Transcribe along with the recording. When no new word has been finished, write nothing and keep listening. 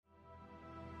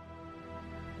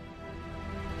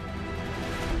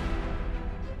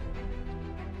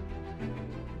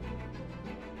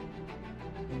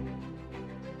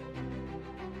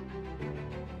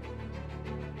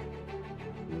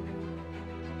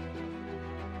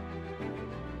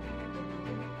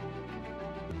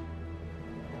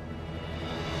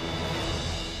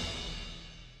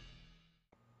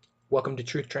Welcome to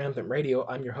Truth Triumphant Radio.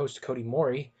 I'm your host, Cody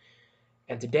Mori,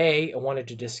 and today I wanted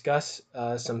to discuss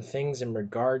some things in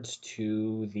regards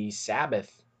to the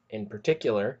Sabbath in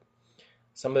particular,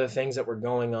 some of the things that were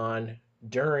going on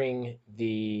during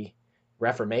the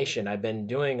Reformation. I've been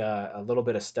doing a little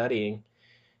bit of studying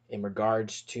in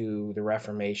regards to the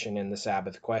Reformation and the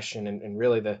Sabbath question and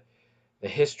really the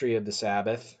history of the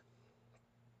Sabbath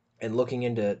and looking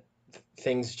into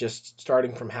things just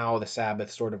starting from how the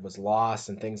Sabbath sort of was lost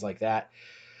and things like that.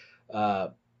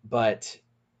 But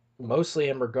mostly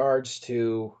in regards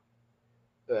to,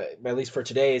 at least for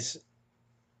today's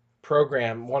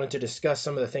program, wanted to discuss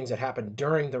some of the things that happened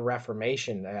during the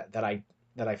Reformation that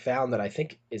I found that I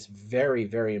think is very,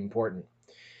 very important,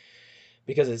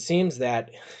 because it seems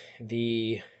that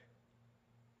the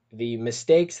the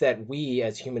mistakes that we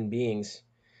as human beings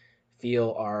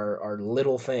feel are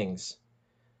little things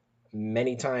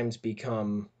many times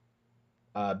become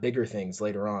bigger things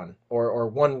later on, or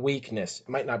one weakness. It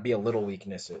might not be a little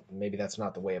weakness. Maybe that's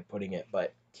not the way of putting it,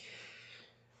 but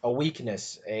a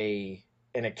weakness, an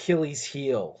Achilles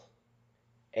heel,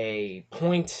 a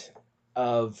point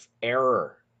of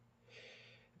error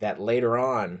that later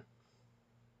on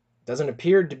doesn't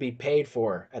appear to be paid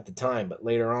for at the time, but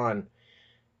later on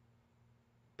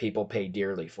people pay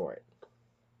dearly for it.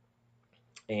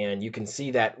 And you can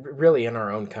see that really in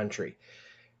our own country.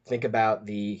 Think about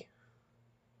the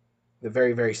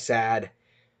very, very sad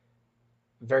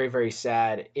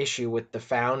issue with the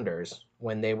founders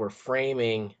when they were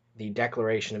framing the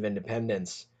Declaration of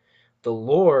Independence. The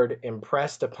Lord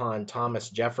impressed upon Thomas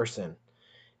Jefferson,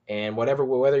 and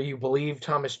whether you believe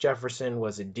Thomas Jefferson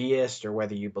was a deist, or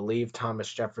whether you believe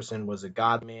Thomas Jefferson was a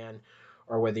God man,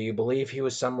 or whether you believe he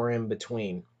was somewhere in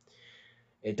between,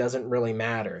 it doesn't really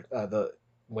matter.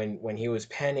 When he was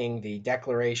penning the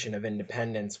Declaration of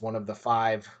Independence, one of the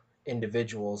five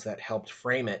individuals that helped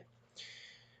frame it,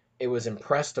 it was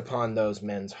impressed upon those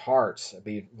men's hearts.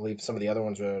 I believe some of the other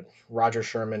ones were Roger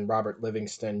Sherman, Robert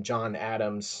Livingston, John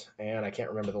Adams, and I can't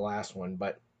remember the last one,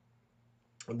 but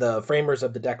the framers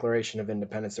of the Declaration of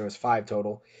Independence, there was five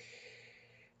total,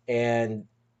 and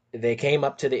they came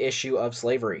up to the issue of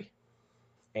slavery.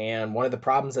 And one of the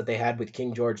problems that they had with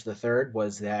King George III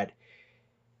was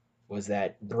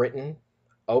that Britain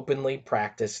openly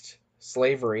practiced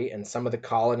slavery in some of the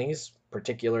colonies,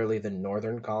 particularly the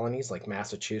northern colonies like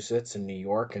Massachusetts and New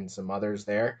York and some others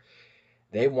there.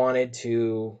 They wanted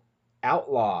to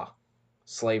outlaw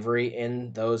slavery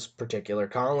in those particular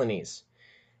colonies.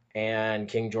 And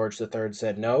King George III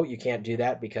said, no, you can't do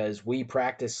that because we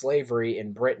practice slavery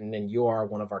in Britain and you are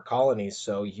one of our colonies,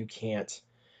 so you can't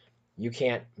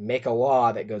make a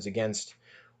law that goes against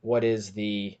what is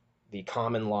the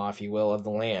common law, if you will, of the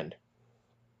land.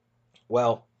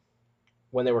 Well,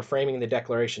 when they were framing the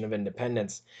Declaration of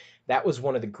Independence, that was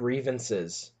one of the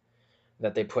grievances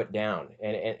that they put down.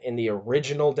 And in the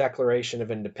original Declaration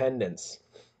of Independence,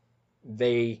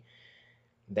 they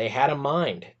had a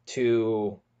mind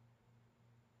to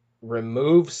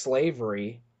remove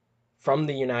slavery from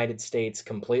the United States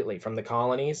completely, from the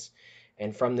colonies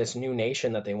and from this new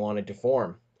nation that they wanted to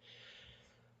form.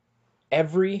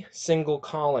 Every single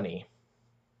colony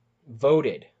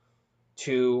voted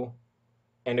to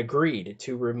and agreed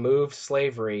to remove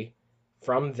slavery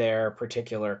from their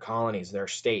particular colonies, their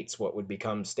states, what would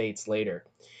become states later,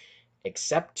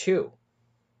 except two.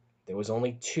 There was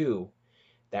only two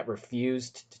that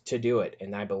refused to do it,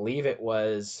 and I believe it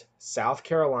was South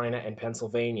Carolina and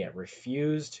Pennsylvania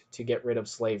refused to get rid of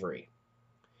slavery.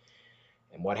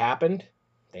 And what happened?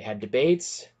 They had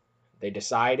debates. They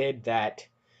decided that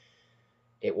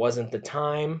it wasn't the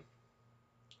time,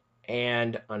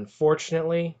 and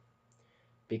unfortunately,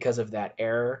 because of that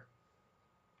error,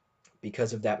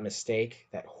 because of that mistake,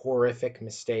 that horrific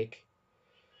mistake,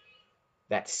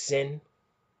 that sin,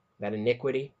 that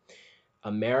iniquity,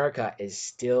 America is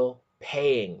still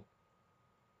paying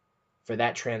for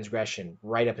that transgression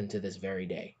right up into this very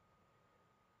day.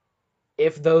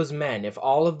 If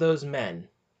all of those men,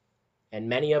 and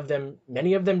many of them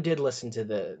did listen to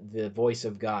the voice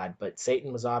of God, but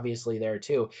Satan was obviously there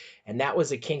too, and that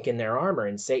was a kink in their armor,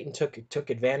 and Satan took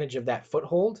advantage of that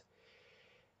foothold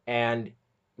and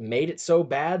made it so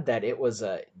bad that it was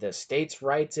the states'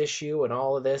 rights issue and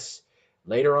all of this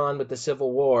later on with the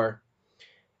Civil War,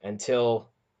 until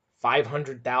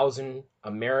 500,000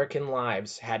 American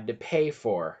lives had to pay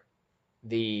for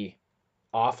the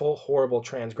awful, horrible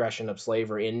transgression of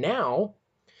slavery. And now,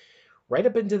 right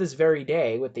up into this very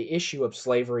day, with the issue of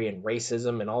slavery and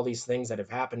racism and all these things that have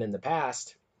happened in the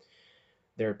past,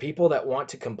 there are people that want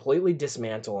to completely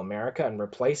dismantle America and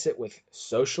replace it with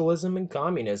socialism and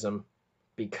communism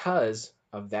because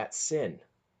of that sin.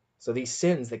 So these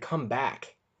sins, they come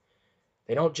back.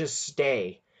 They don't just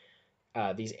stay.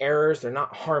 These errors, they're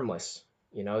not harmless.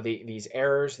 These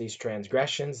errors, these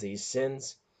transgressions, these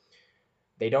sins,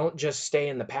 they don't just stay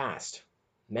in the past.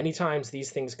 Many times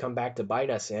these things come back to bite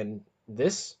us. And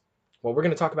what we're going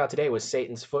to talk about today, was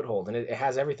Satan's foothold. And it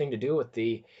has everything to do with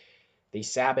the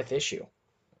Sabbath issue.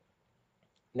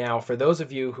 Now, for those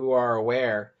of you who are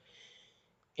aware,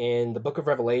 in the book of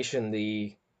Revelation,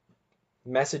 the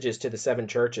messages to the seven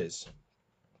churches,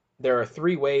 there are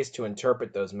three ways to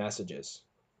interpret those messages.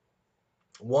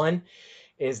 One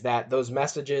is that those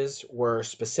messages were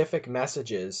specific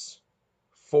messages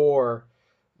for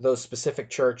those specific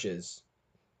churches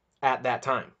at that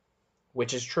time,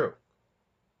 which is true.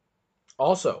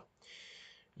 Also,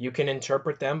 you can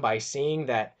interpret them by seeing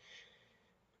that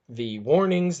the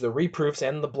warnings, the reproofs,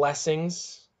 and the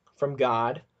blessings from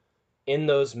God in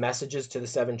those messages to the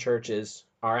seven churches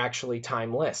are actually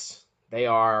timeless. They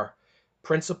are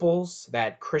principles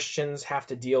that Christians have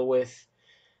to deal with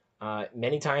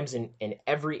many times in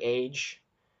every age,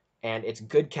 and it's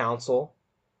good counsel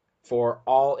for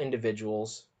all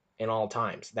individuals in all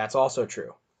times. That's also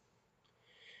true.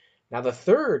 Now, the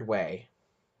third way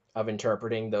of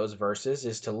interpreting those verses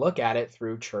is to look at it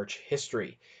through church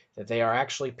history, that they are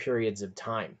actually periods of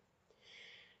time.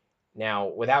 Now,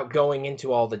 without going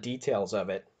into all the details of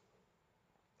it,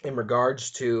 in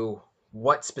regards to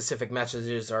what specific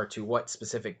messages are to what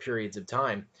specific periods of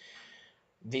time,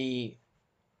 the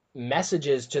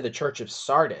messages to the church of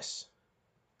Sardis,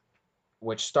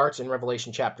 which starts in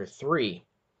Revelation chapter 3,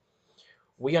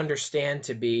 we understand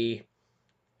to be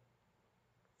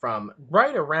from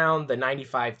right around the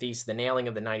 95 Theses, the nailing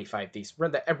of the 95 Theses,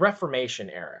 the Reformation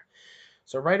era.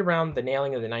 So right around the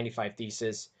nailing of the 95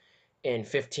 Theses in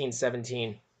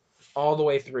 1517, all the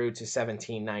way through to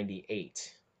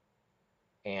 1798,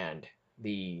 and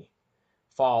the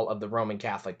fall of the Roman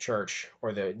Catholic Church,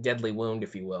 or the deadly wound,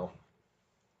 if you will.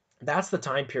 That's the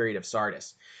time period of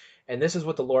Sardis. And this is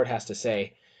what the Lord has to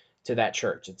say to that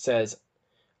church. It says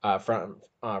from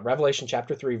Revelation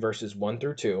chapter 3, verses 1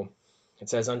 through 2, it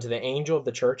says, "Unto the angel of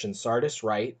the church in Sardis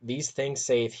write, These things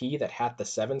saith he that hath the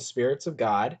seven spirits of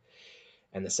God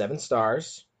and the seven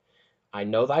stars. I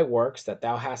know thy works, that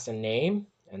thou hast a name,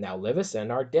 and thou livest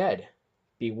and art dead.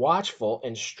 Be watchful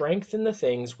and strengthen the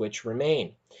things which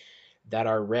remain, that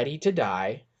are ready to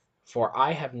die, for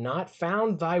I have not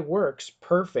found thy works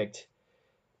perfect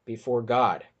before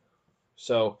God."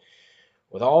 So,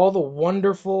 with all the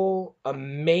wonderful,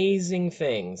 amazing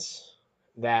things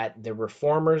that the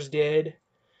reformers did,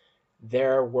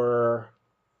 there were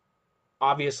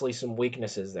obviously some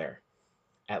weaknesses there.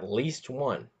 At least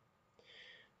one.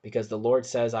 Because the Lord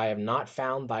says, I have not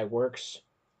found thy works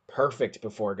perfect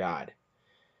before God.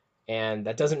 And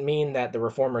that doesn't mean that the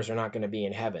reformers are not going to be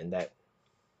in heaven, that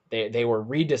they were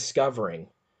rediscovering,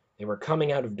 they were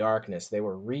coming out of darkness, they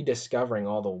were rediscovering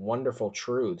all the wonderful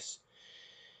truths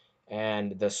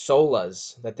and the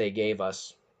solas that they gave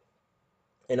us,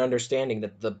 and understanding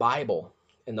that the Bible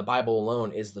and the Bible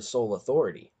alone is the sole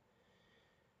authority.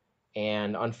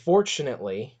 And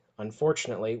unfortunately,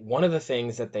 one of the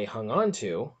things that they hung on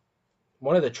to,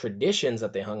 one of the traditions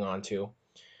that they hung on to,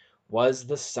 was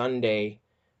the Sunday,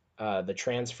 the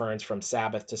transference from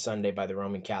Sabbath to Sunday by the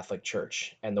Roman Catholic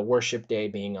Church, and the worship day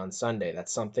being on Sunday.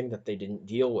 That's something that they didn't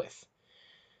deal with.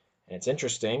 And it's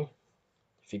interesting,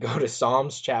 if you go to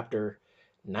Psalms chapter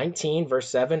 19, verse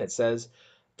 7, it says,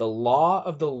 "The law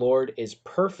of the Lord is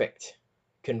perfect,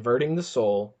 converting the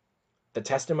soul. The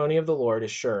testimony of the Lord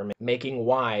is sure, making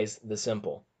wise the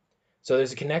simple." So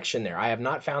there's a connection there. I have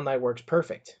not found thy works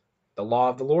perfect. The law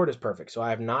of the Lord is perfect. So I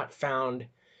have not found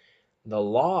the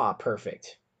law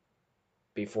perfect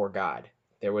before God.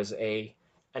 There was an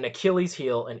Achilles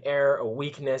heel, an error, a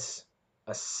weakness,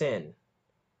 a sin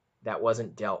that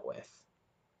wasn't dealt with.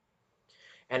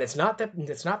 And it's not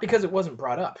because it wasn't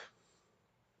brought up.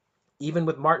 Even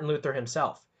with Martin Luther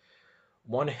himself,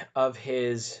 one of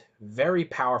his very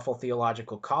powerful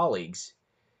theological colleagues,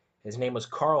 his name was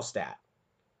Karlstadt.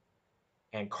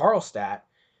 And Karlstadt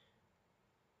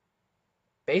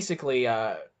basically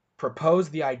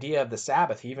proposed the idea of the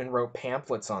Sabbath. He even wrote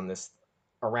pamphlets on this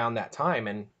around that time,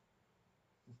 and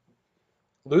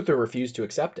Luther refused to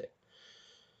accept it.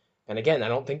 And again, I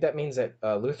don't think that means that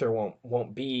Luther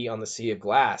won't be on the sea of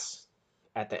glass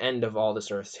at the end of all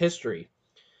this earth's history,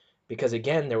 because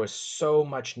again, there was so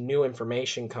much new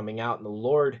information coming out, and the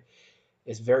Lord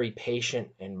is very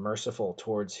patient and merciful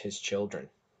towards his children.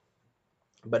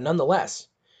 But nonetheless,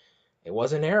 it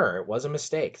was an error. It was a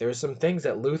mistake. There's some things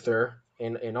that Luther,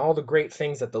 in all the great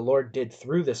things that the Lord did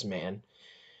through this man,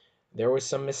 there was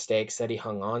some mistakes that he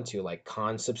hung on to, like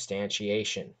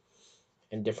consubstantiation.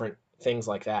 and different things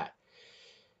like that.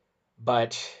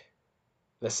 But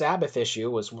the Sabbath issue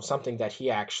was something that he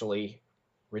actually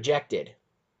rejected.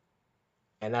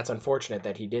 And that's unfortunate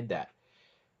that he did that,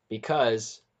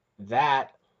 because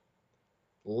that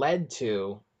led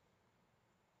to,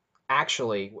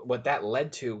 actually, what that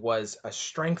led to was a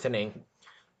strengthening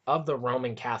of the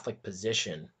Roman Catholic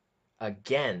position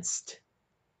against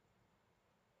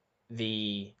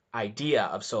the idea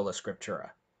of sola scriptura,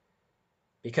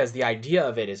 because the idea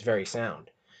of it is very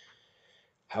sound.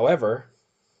 However,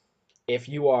 if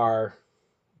you are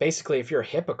basically, if you're a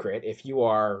hypocrite, if you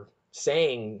are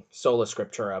saying sola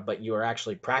scriptura but you are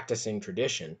actually practicing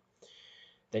tradition,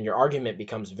 then your argument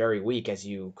becomes very weak, as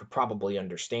you could probably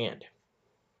understand.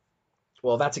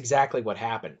 Well, that's exactly what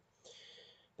happened.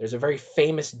 There's a very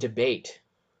famous debate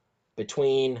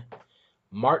between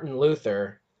Martin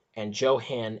Luther and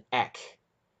Johann Eck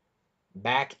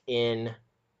back in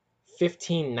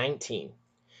 1519.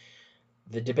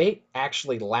 The debate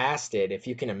actually lasted, if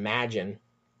you can imagine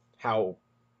how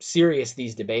serious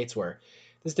these debates were.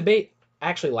 This debate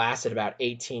actually lasted about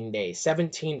 18 days,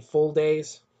 17 full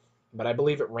days, but I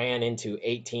believe it ran into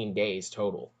 18 days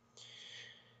total.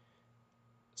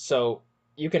 So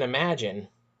you can imagine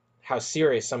how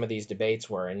serious some of these debates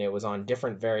were, and it was on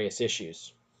different various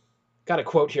issues. Got a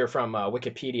quote here from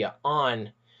Wikipedia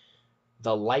on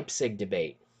the Leipzig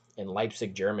debate in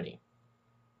Leipzig, Germany.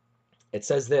 It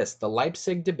says this: the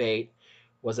Leipzig debate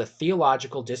was a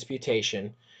theological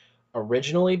disputation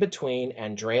originally between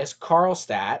Andreas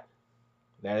Karlstadt.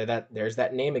 There's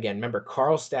that name again. Remember,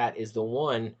 Karlstadt is the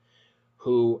one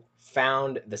who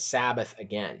found the Sabbath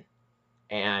again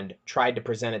and tried to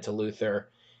present it to Luther,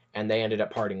 and they ended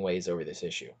up parting ways over this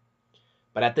issue.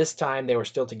 But at this time, they were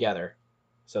still together.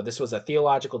 So this was a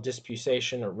theological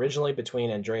disputation originally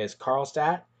between Andreas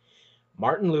Karlstadt,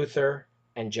 Martin Luther,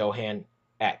 and Johann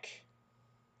Eck.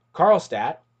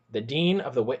 Karlstadt, the dean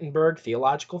of the Wittenberg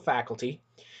Theological Faculty,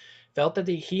 felt that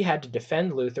he had to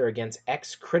defend Luther against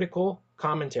Eck's critical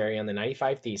commentary on the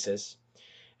 95 Thesis,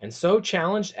 and so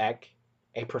challenged Eck,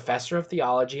 a professor of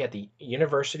theology at the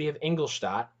University of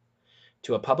Ingolstadt,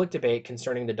 to a public debate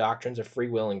concerning the doctrines of free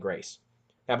will and grace.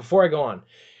 Now, before I go on,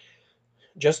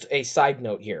 just a side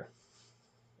note here.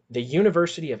 The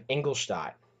University of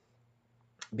Ingolstadt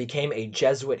became a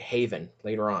Jesuit haven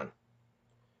later on.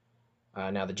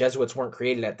 Now, the Jesuits weren't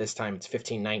created at this time, it's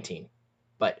 1519,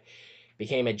 but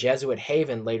became a Jesuit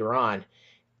haven later on.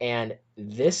 And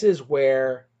this is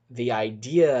where the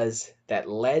ideas that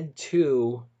led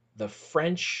to the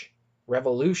French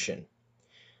Revolution,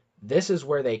 this is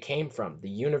where they came from, the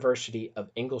University of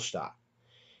Ingolstadt.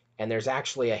 And there's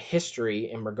actually a history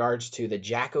in regards to the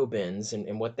Jacobins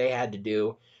and what they had to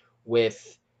do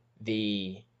with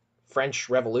the French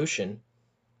Revolution,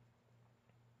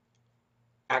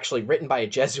 actually written by a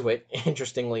Jesuit,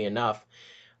 interestingly enough,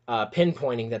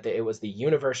 pinpointing that it was the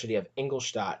University of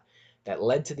Ingolstadt that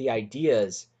led to the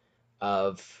ideas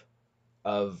of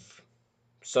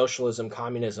socialism,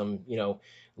 communism,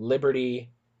 liberty,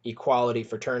 equality,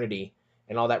 fraternity,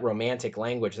 and all that romantic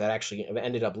language that actually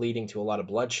ended up leading to a lot of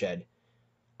bloodshed,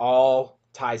 all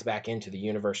ties back into the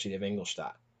University of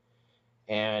Ingolstadt.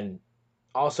 And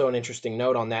also an interesting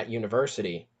note on that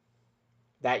university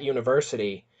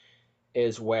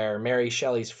is where Mary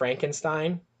Shelley's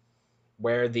Frankenstein,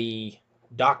 where the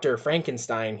Dr.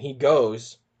 Frankenstein, he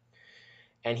goes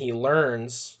and he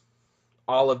learns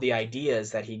all of the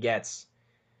ideas that he gets,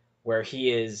 where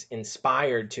he is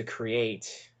inspired to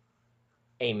create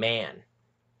a man.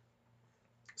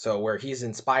 So where he's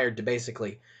inspired to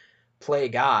basically play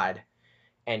God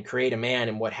and create a man,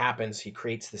 and what happens, he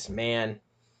creates this man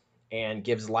and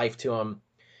gives life to him,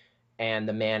 and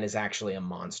the man is actually a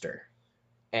monster.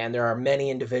 And there are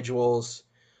many individuals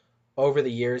over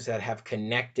the years that have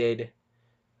connected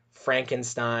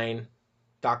Frankenstein,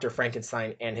 Dr.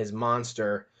 Frankenstein, and his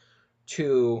monster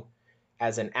to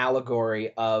as an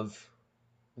allegory of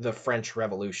the French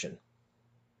Revolution.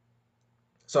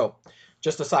 So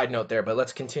just a side note there, but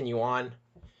let's continue on.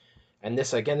 And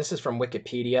this is from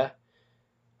Wikipedia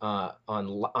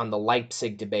on the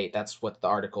Leipzig debate. That's what the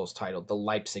article is titled, the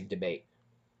Leipzig debate.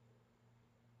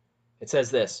 It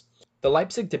says this: the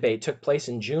Leipzig debate took place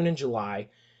in June and July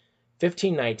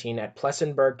 1519 at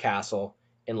Plassenburg Castle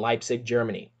in Leipzig,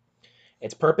 Germany.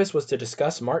 Its purpose was to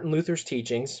discuss Martin Luther's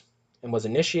teachings, and was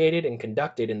initiated and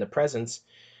conducted in the presence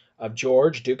of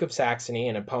George, Duke of Saxony,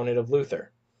 an opponent of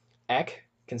Luther. Eck,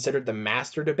 considered the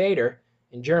master debater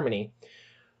in Germany,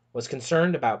 was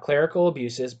concerned about clerical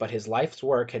abuses, but his life's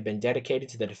work had been dedicated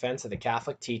to the defense of the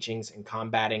Catholic teachings and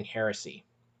combating heresy.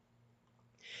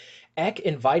 Eck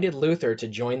invited Luther to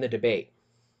join the debate.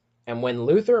 And when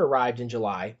Luther arrived in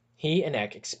July, he and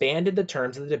Eck expanded the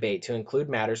terms of the debate to include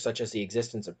matters such as the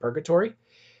existence of purgatory,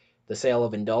 the sale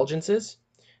of indulgences,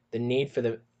 the need for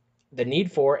the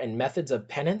need for and methods of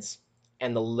penance,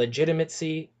 and the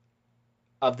legitimacy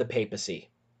of the papacy.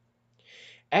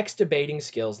 Eck's debating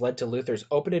skills led to Luther's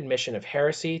open admission of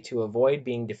heresy to avoid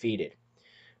being defeated.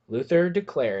 Luther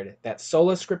declared that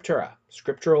sola scriptura,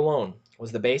 Scripture alone,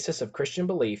 was the basis of Christian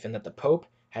belief and that the Pope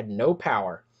had no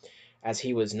power as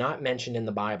he was not mentioned in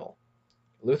the Bible.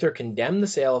 Luther condemned the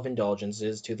sale of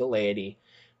indulgences to the laity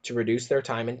to reduce their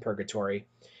time in purgatory,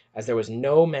 as there was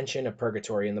no mention of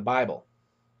purgatory in the Bible.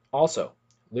 Also,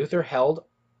 Luther held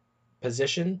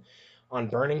position on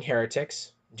burning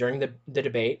heretics during the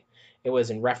debate. It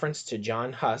was in reference to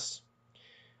John Huss,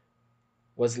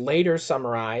 was later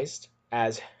summarized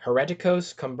as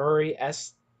Hereticos cumburi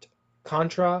est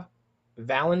contra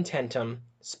valententum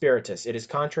spiritus. It is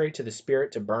contrary to the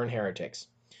spirit to burn heretics,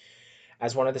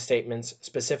 as one of the statements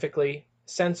specifically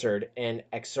censored in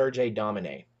Exsurge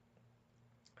Domine.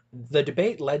 The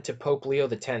debate led to Pope Leo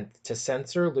X to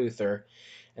censor Luther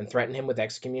and threaten him with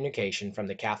excommunication from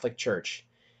the Catholic Church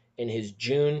in his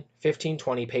June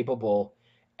 1520 papal bull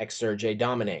Exsurge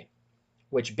Domine,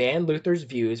 which banned Luther's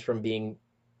views from being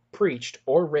preached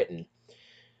or written.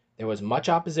 There was much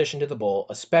opposition to the bull,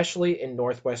 especially in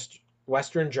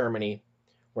northwestern Germany,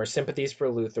 where sympathies for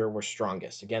Luther were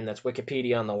strongest. Again, that's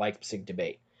Wikipedia on the Leipzig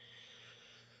debate.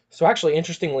 So actually,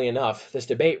 interestingly enough, this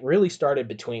debate really started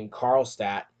between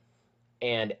Karlstadt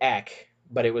and Eck,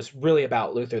 but it was really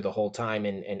about Luther the whole time,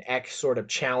 and Eck sort of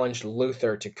challenged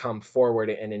Luther to come forward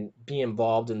and be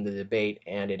involved in the debate,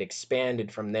 and it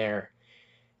expanded from there.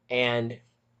 And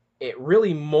it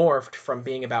really morphed from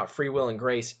being about free will and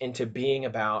grace into being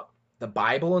about the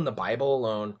Bible and the Bible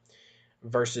alone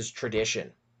versus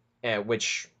tradition,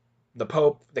 which the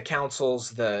Pope, the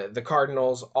councils, the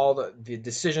cardinals, all the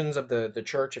decisions of the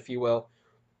church, if you will,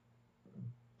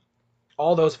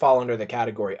 all those fall under the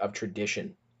category of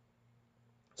tradition.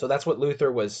 So that's what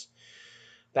Luther was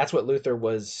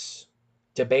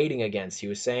debating against. He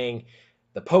was saying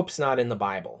the Pope's not in the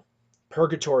Bible.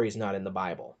 Purgatory is not in the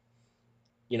Bible.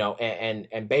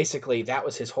 And basically that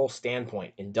was his whole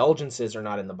standpoint. Indulgences are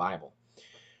not in the Bible.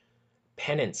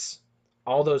 Penance,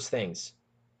 all those things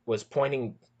was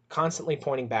constantly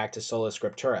pointing back to sola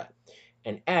scriptura.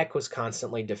 And Eck was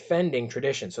constantly defending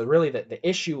tradition. So really the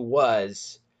issue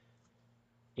was,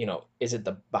 is it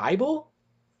the Bible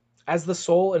as the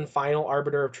sole and final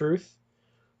arbiter of truth?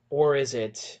 Or is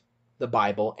it the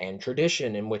Bible and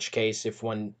tradition? In which case, if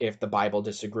the Bible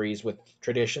disagrees with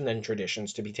tradition, then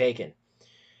tradition's to be taken.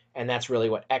 And that's really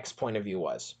what Eck's point of view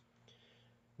was.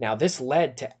 Now, this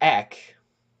led to Eck,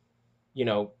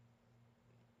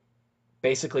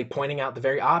 basically pointing out the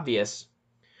very obvious,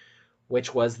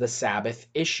 which was the Sabbath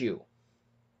issue.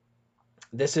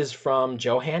 This is from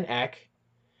Johann Eck.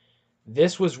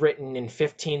 This was written in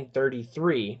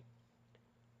 1533,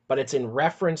 but it's in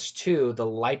reference to the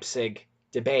Leipzig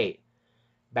debate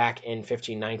back in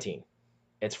 1519.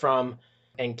 It's from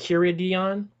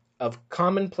Enchiridion of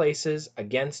Commonplaces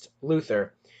Against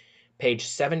Luther, page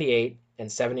 78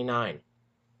 and 79. It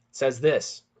says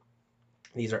this.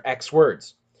 These are Eck's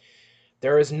words.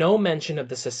 There is no mention of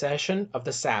the cessation of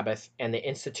the Sabbath and the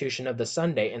institution of the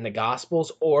Sunday in the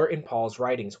Gospels or in Paul's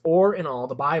writings or in all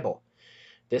the Bible.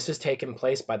 This has taken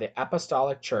place by the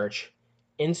Apostolic Church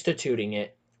instituting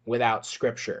it without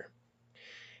Scripture.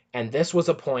 And this was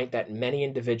a point that many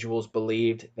individuals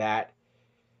believed that,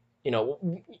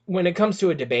 when it comes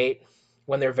to a debate,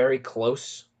 when they're very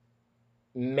close,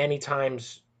 many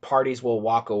times parties will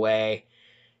walk away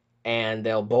and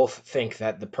they'll both think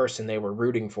that the person they were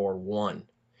rooting for won.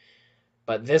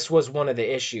 But this was one of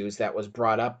the issues that was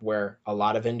brought up where a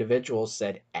lot of individuals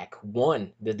said Eck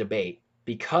won the debate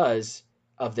because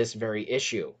of this very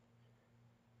issue.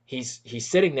 He's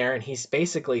sitting there and he's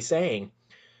basically saying,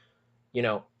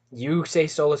 you say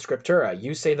sola scriptura,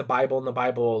 you say the Bible and the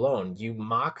Bible alone. You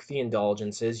mock the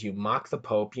indulgences, you mock the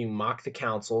Pope, you mock the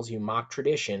councils, you mock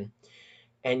tradition,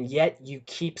 and yet you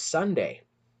keep Sunday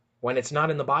when it's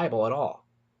not in the Bible at all.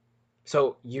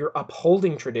 So you're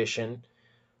upholding tradition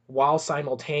while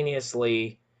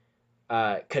simultaneously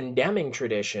condemning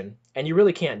tradition, and you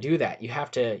really can't do that. You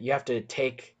have to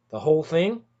take the whole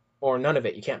thing or none of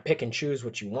it. You can't pick and choose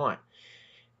what you want.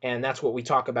 And that's what we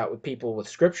talk about with people with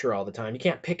Scripture all the time. You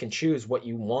can't pick and choose what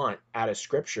you want out of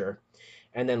Scripture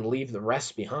and then leave the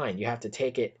rest behind. You have to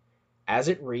take it as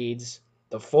it reads,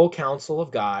 the full counsel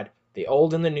of God, the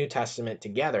Old and the New Testament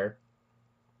together,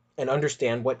 and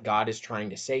understand what God is trying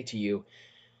to say to you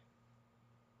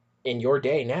in your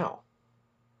day now.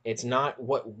 It's not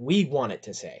what we want it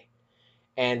to say.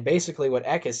 And basically what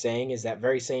Eck is saying is that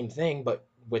very same thing, but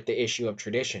with the issue of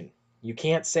tradition. You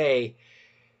can't say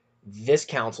this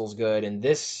council's good and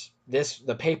this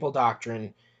the papal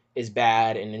doctrine is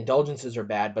bad and indulgences are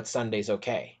bad, but Sunday's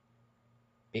okay.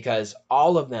 Because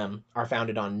all of them are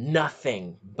founded on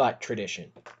nothing but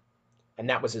tradition. And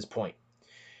that was his point.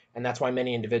 And that's why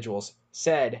many individuals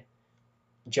said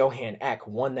Johann Eck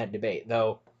won that debate.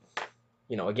 Though,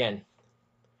 again,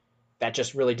 that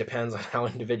just really depends on how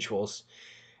individuals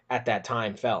at that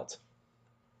time felt.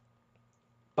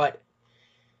 But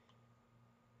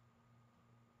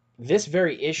this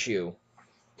very issue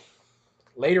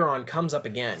later on comes up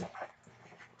again.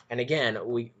 And again,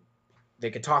 they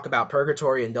could talk about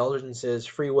purgatory, indulgences,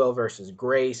 free will versus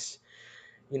grace,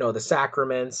 the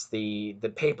sacraments, the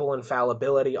papal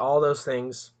infallibility, all those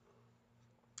things.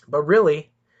 But really,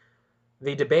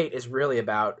 the debate is really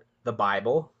about the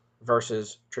Bible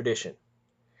versus tradition.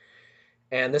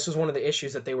 And this was one of the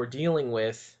issues that they were dealing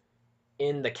with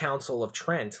in the Council of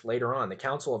Trent later on. The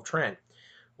Council of Trent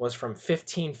was from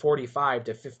 1545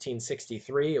 to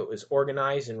 1563. It was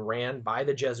organized and ran by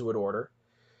the Jesuit order,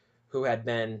 who had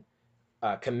been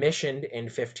commissioned in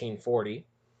 1540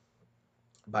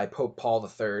 by Pope Paul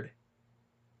III.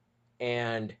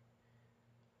 And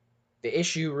the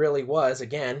issue really was,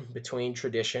 again, between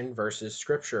tradition versus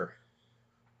scripture.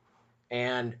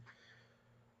 And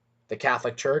the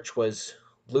Catholic Church was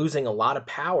losing a lot of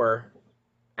power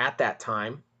at that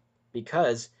time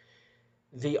because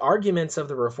the arguments of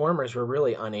the reformers were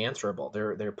really unanswerable.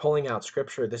 They're pulling out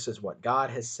scripture. This is what God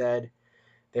has said.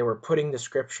 They were putting the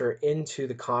scripture into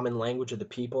the common language of the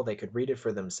people. They could read it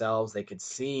for themselves. They could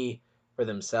see for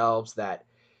themselves that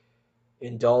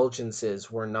indulgences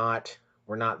were not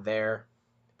there.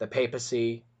 The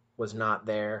papacy was not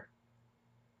there.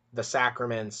 The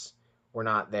sacraments were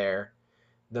not there.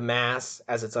 The Mass,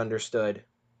 as it's understood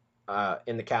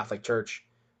in the Catholic Church,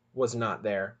 was not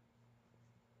there.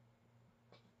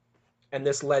 And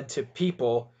this led to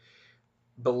people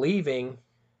believing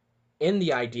in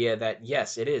the idea that,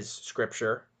 yes, it is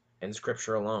Scripture and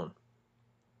Scripture alone.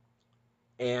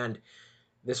 And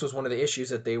this was one of the issues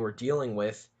that they were dealing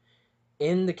with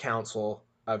in the Council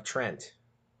of Trent.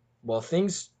 Well,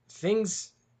 things,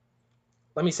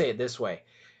 let me say it this way.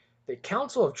 The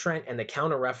Council of Trent and the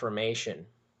Counter-Reformation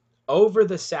over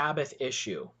the Sabbath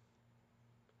issue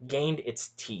gained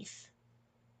its teeth.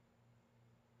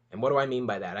 And what do I mean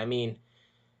by that? I mean,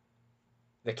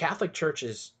 the Catholic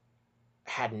churches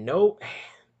had no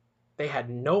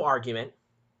argument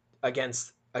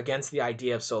against the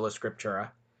idea of sola scriptura.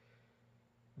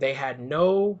 They had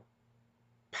no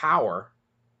power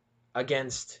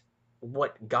against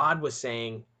what God was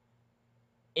saying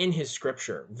in his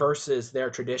scripture versus their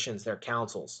traditions, their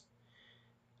councils,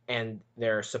 and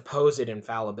their supposed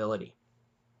infallibility.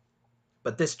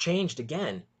 But this changed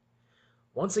again,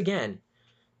 once again,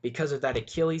 because of that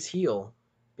Achilles heel,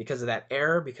 because of that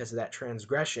error, because of that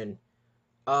transgression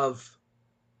of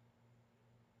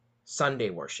Sunday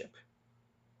worship.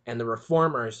 And the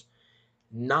reformers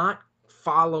not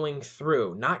following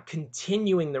through, not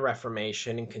continuing the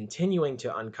Reformation and continuing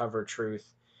to uncover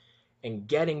truth and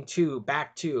getting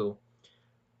back to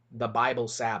the Bible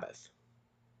Sabbath.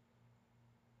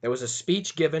 There was a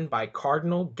speech given by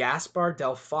Cardinal Gaspar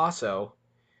del Fosso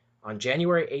on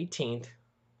January 18th,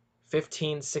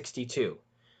 1562.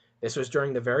 This was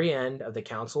during the very end of the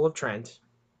Council of Trent,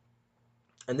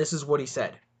 and this is what he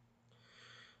said.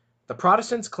 The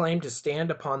Protestants claim to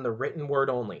stand upon the written word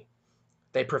only.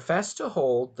 They profess to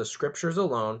hold the Scriptures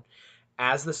alone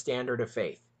as the standard of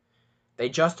faith. They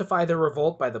justify their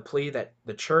revolt by the plea that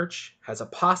the Church has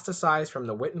apostatized from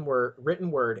the written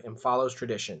word and follows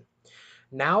tradition.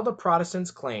 Now the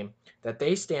Protestants claim that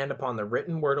they stand upon the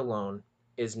written word alone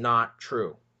is not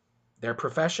true. Their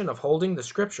profession of holding the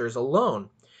Scriptures alone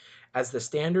as the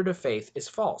standard of faith is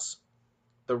false.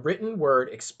 The written word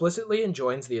explicitly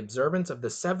enjoins the observance of the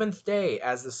seventh day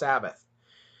as the Sabbath.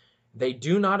 They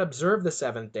do not observe the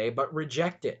seventh day, but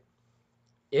reject it.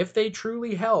 If they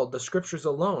truly held the Scriptures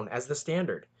alone as the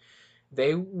standard,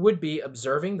 they would be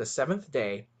observing the seventh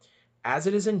day as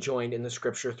it is enjoined in the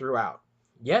Scripture throughout.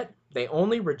 Yet they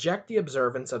only reject the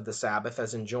observance of the Sabbath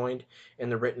as enjoined in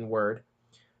the written word,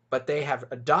 but they have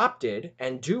adopted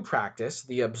and do practice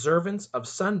the observance of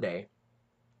Sunday,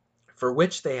 for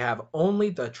which they have only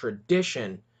the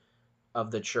tradition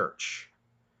of the Church.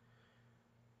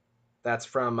 That's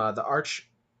from the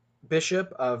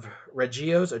Archbishop of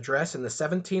Reggio's address in the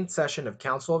 17th session of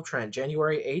Council of Trent,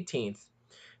 January 18th,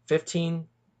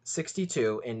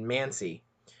 1562, in Mansi,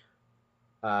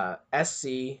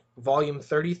 SC, volume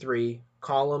 33,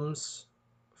 columns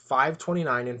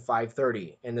 529 and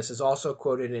 530. And this is also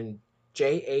quoted in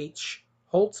J.H.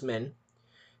 Holtzman,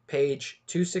 page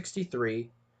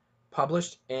 263,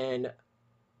 published in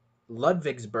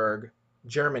Ludwigsburg,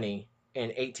 Germany in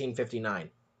 1859.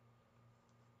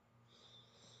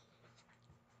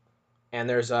 And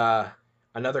there's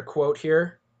another quote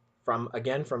here from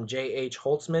J.H.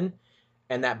 Holtzman,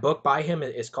 and that book by him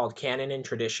is called Canon and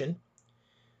Tradition,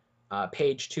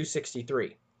 page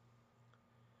 263.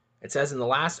 It says, in the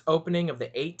last opening of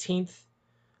the 18th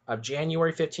of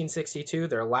January 1562,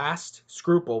 their last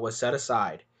scruple was set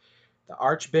aside. The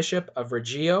Archbishop of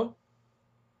Reggio,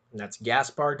 and that's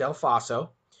Gaspar del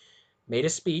Fosso, made a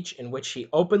speech in which he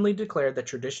openly declared that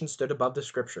tradition stood above the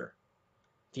Scripture.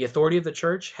 The authority of the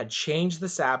Church had changed the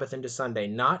Sabbath into Sunday,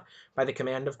 not by the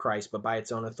command of Christ, but by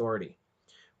its own authority.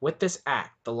 With this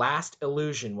act, the last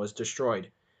illusion was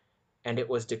destroyed, and it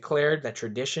was declared that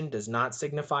tradition does not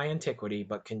signify antiquity,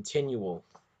 but continual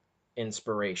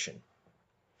inspiration.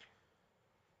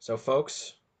 So,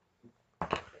 folks,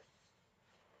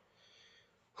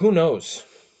 who knows?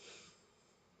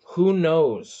 Who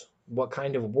knows what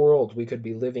kind of world we could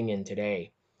be living in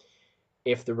today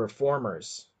if the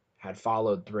reformers had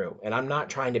followed through? And I'm not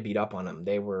trying to beat up on them.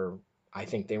 I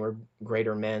think they were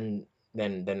greater men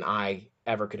than I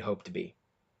ever could hope to be,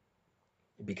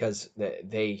 because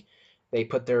they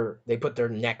put their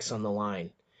necks on the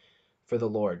line for the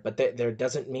Lord. But there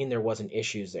doesn't mean there wasn't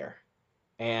issues there.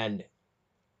 And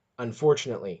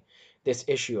unfortunately, this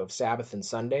issue of Sabbath and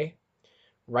Sunday,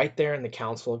 right there in the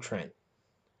Council of Trent,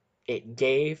 it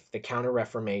gave the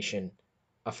Counter-Reformation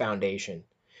a foundation.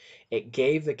 It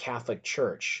gave the Catholic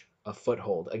Church a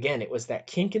foothold. Again, it was that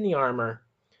kink in the armor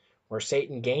where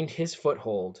Satan gained his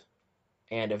foothold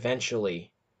and eventually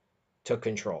took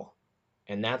control.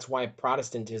 And that's why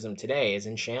Protestantism today is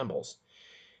in shambles,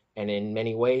 and in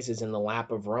many ways is in the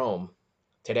lap of Rome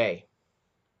today.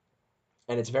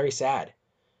 And it's very sad.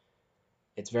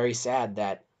 It's very sad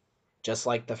that just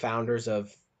like the founders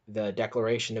of the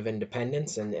Declaration of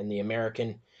Independence and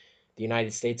the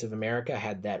United States of America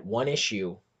had that one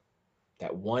issue,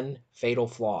 that one fatal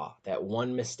flaw, that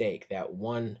one mistake, that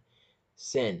one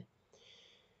sin,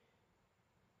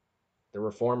 the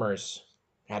reformers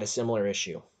had a similar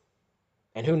issue.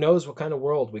 And who knows what kind of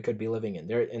world we could be living in.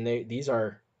 These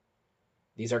are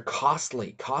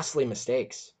costly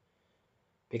mistakes,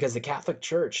 because the Catholic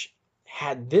Church,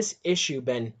 had this issue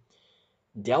been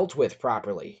dealt with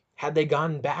properly, had they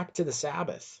gone back to the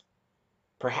Sabbath,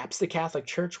 perhaps the Catholic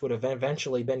Church would have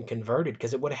eventually been converted,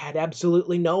 because it would have had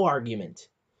absolutely no argument.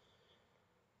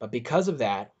 But because of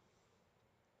that,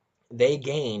 they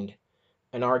gained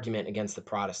an argument against the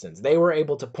Protestants. They were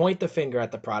able to point the finger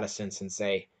at the Protestants and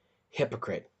say,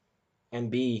 hypocrite, and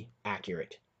be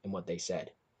accurate in what they said.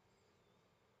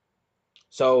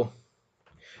 So,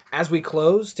 as we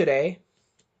close today,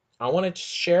 I want to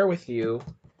share with you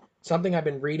something I've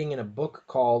been reading in a book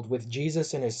called With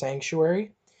Jesus in His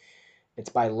Sanctuary. It's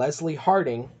by Leslie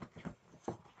Harding,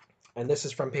 and this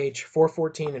is from page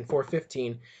 414 and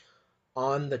 415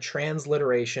 on the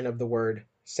transliteration of the word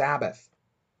Sabbath.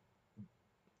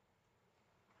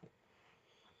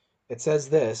 It says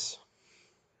this,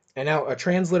 and now a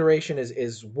transliteration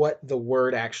is what the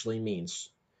word actually means.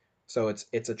 So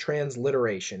it's a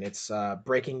transliteration. It's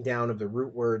breaking down of the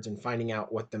root words and finding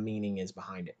out what the meaning is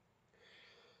behind it.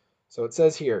 So it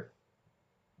says here,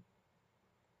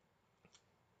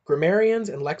 grammarians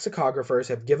and lexicographers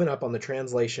have given up on the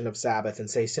translation of Sabbath and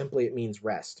say simply it means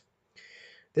rest.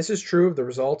 This is true of the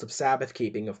result of Sabbath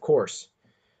keeping, of course,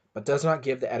 but does not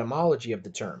give the etymology of the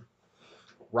term.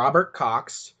 Robert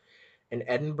Cox, an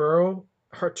Edinburgh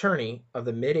attorney of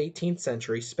the mid-18th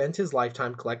century, spent his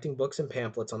lifetime collecting books and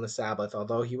pamphlets on the Sabbath,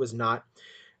 although he was not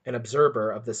an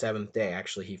observer of the seventh day.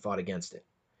 Actually, he fought against it.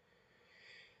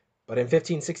 But in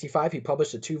 1565, he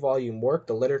published a 2-volume work,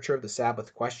 The Literature of the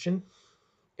Sabbath Question.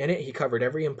 In it, he covered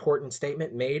every important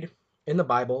statement made in the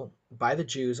Bible by the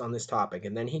Jews on this topic,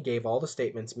 and then he gave all the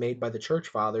statements made by the church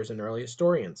fathers and early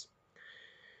historians.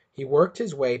 He worked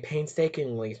his way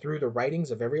painstakingly through the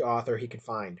writings of every author he could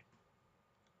find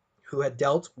who had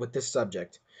dealt with this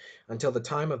subject until the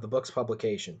time of the book's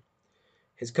publication.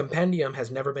 His compendium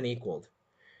has never been equaled.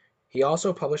 He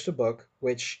also published a book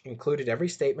which included every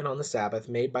statement on the Sabbath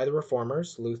made by the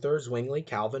Reformers, Luther, Zwingli,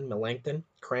 Calvin, Melanchthon,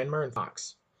 Cranmer, and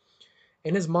Fox.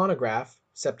 In his monograph,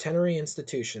 Septenary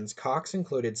Institutions, Cox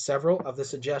included several of the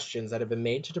suggestions that have been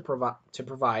made to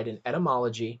provide an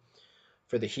etymology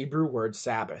for the Hebrew word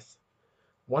Sabbath.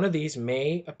 One of these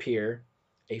may appear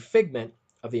a figment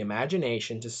of the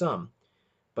imagination to some,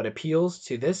 but appeals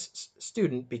to this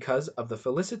student because of the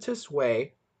felicitous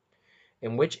way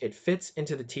in which it fits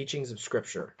into the teachings of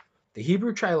Scripture. The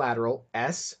Hebrew trilateral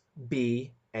S,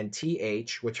 B, and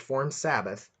TH, which forms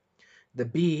Sabbath, the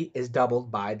B is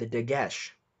doubled by the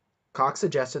Dagesh. Cox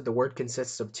suggested the word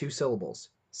consists of two syllables,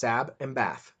 sab and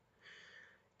bath,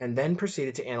 and then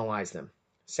proceeded to analyze them.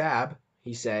 Sab,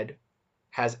 he said,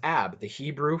 has ab, the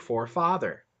Hebrew for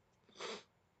father.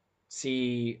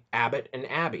 See Abbot and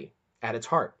Abbey at its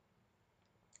heart.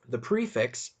 The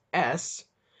prefix S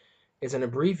is an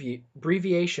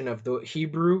abbreviation of the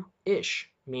Hebrew ish,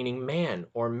 meaning man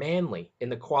or manly in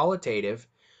the qualitative,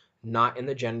 not in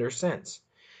the gender sense.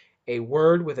 A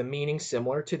word with a meaning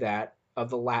similar to that of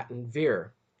the Latin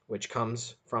vir, which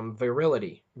comes from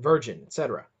virility, virgin,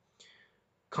 etc.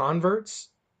 Converts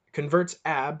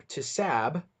ab to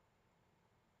sab,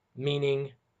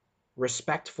 meaning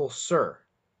respectful sir.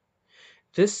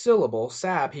 This syllable,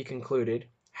 sab, he concluded,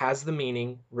 has the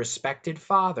meaning respected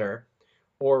father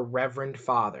or reverend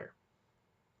father,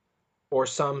 or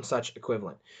some such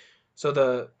equivalent.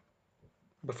 So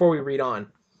before we read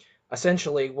on,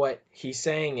 essentially what he's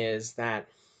saying is that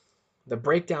the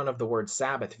breakdown of the word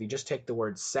Sabbath, if you just take the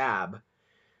word sab,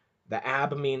 the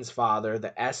ab means father,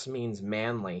 the s means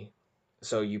manly.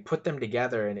 So you put them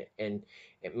together and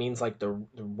it means like the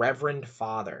reverend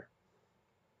father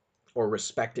or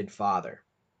respected father.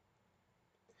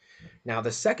 Now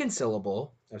the second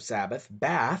syllable of Sabbath,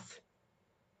 bath,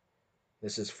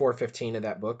 this is 415 of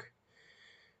that book,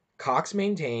 Cox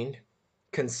maintained,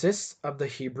 consists of the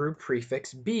Hebrew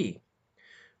prefix be,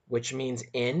 which means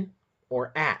in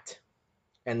or at,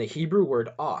 and the Hebrew word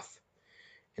oth,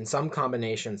 in some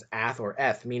combinations ath or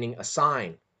eth, meaning a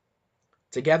sign.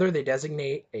 Together they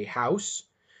designate a house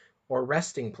or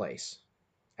resting place,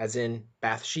 as in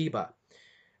Bathsheba,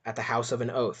 at the house of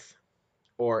an oath,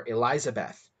 or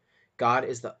Elizabeth, God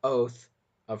is the oath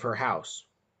of her house,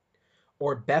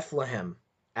 or Bethlehem,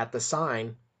 at the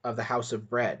sign of the house of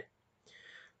bread.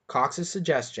 Cox's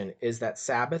suggestion is that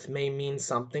Sabbath may mean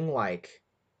something like,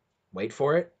 wait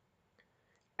for it,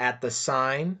 at the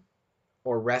sign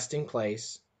or resting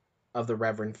place of the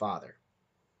Reverend Father.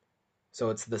 So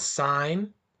it's the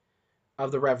sign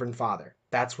of the Reverend Father.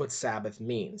 That's what Sabbath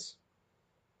means.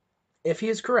 If he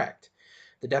is correct,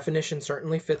 the definition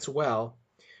certainly fits well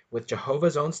with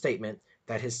Jehovah's own statement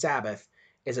that his Sabbath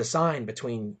is a sign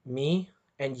between me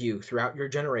and you throughout your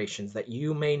generations, that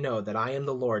you may know that I am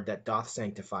the Lord that doth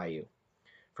sanctify you.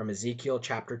 From Ezekiel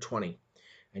chapter 20.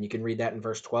 And you can read that in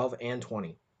verse 12 and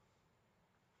 20.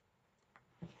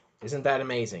 Isn't that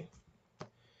amazing?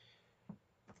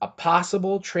 A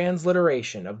possible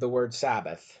transliteration of the word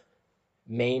Sabbath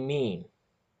may mean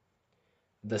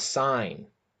the sign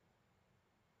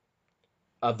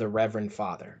of the Reverend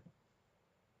Father.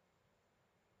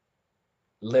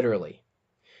 Literally.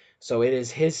 So it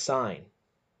is his sign.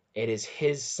 It is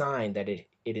his sign that it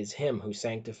is him who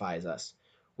sanctifies us,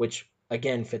 which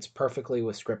again fits perfectly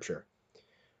with Scripture.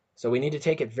 So we need to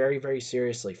take it very, very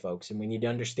seriously, folks, and we need to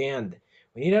understand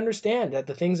that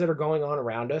the things that are going on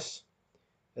around us,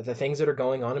 that the things that are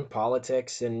going on in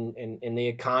politics and in the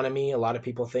economy, a lot of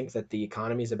people think that the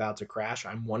economy is about to crash.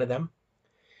 I'm one of them.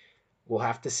 We'll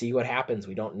have to see what happens.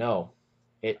 We don't know.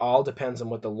 It all depends on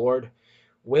what the Lord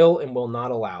will and will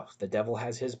not allow. The devil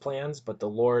has his plans, but the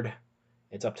Lord,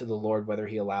 it's up to the Lord whether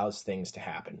he allows things to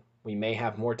happen. We may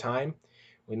have more time.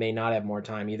 We may not have more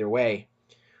time. Either way,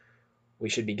 we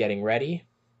should be getting ready,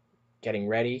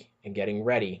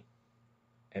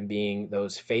 and being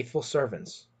those faithful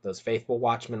servants, those faithful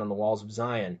watchmen on the walls of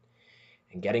Zion,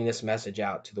 and getting this message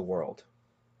out to the world.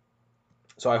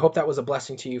 So I hope that was a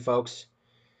blessing to you folks.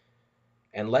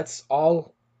 And let's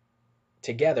all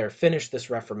together finish this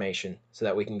Reformation so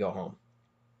that we can go home.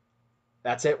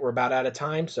 That's it. We're about out of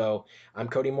time. So I'm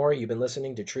Cody Moore. You've been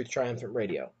listening to Truth Triumphant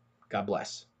Radio. God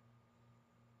bless.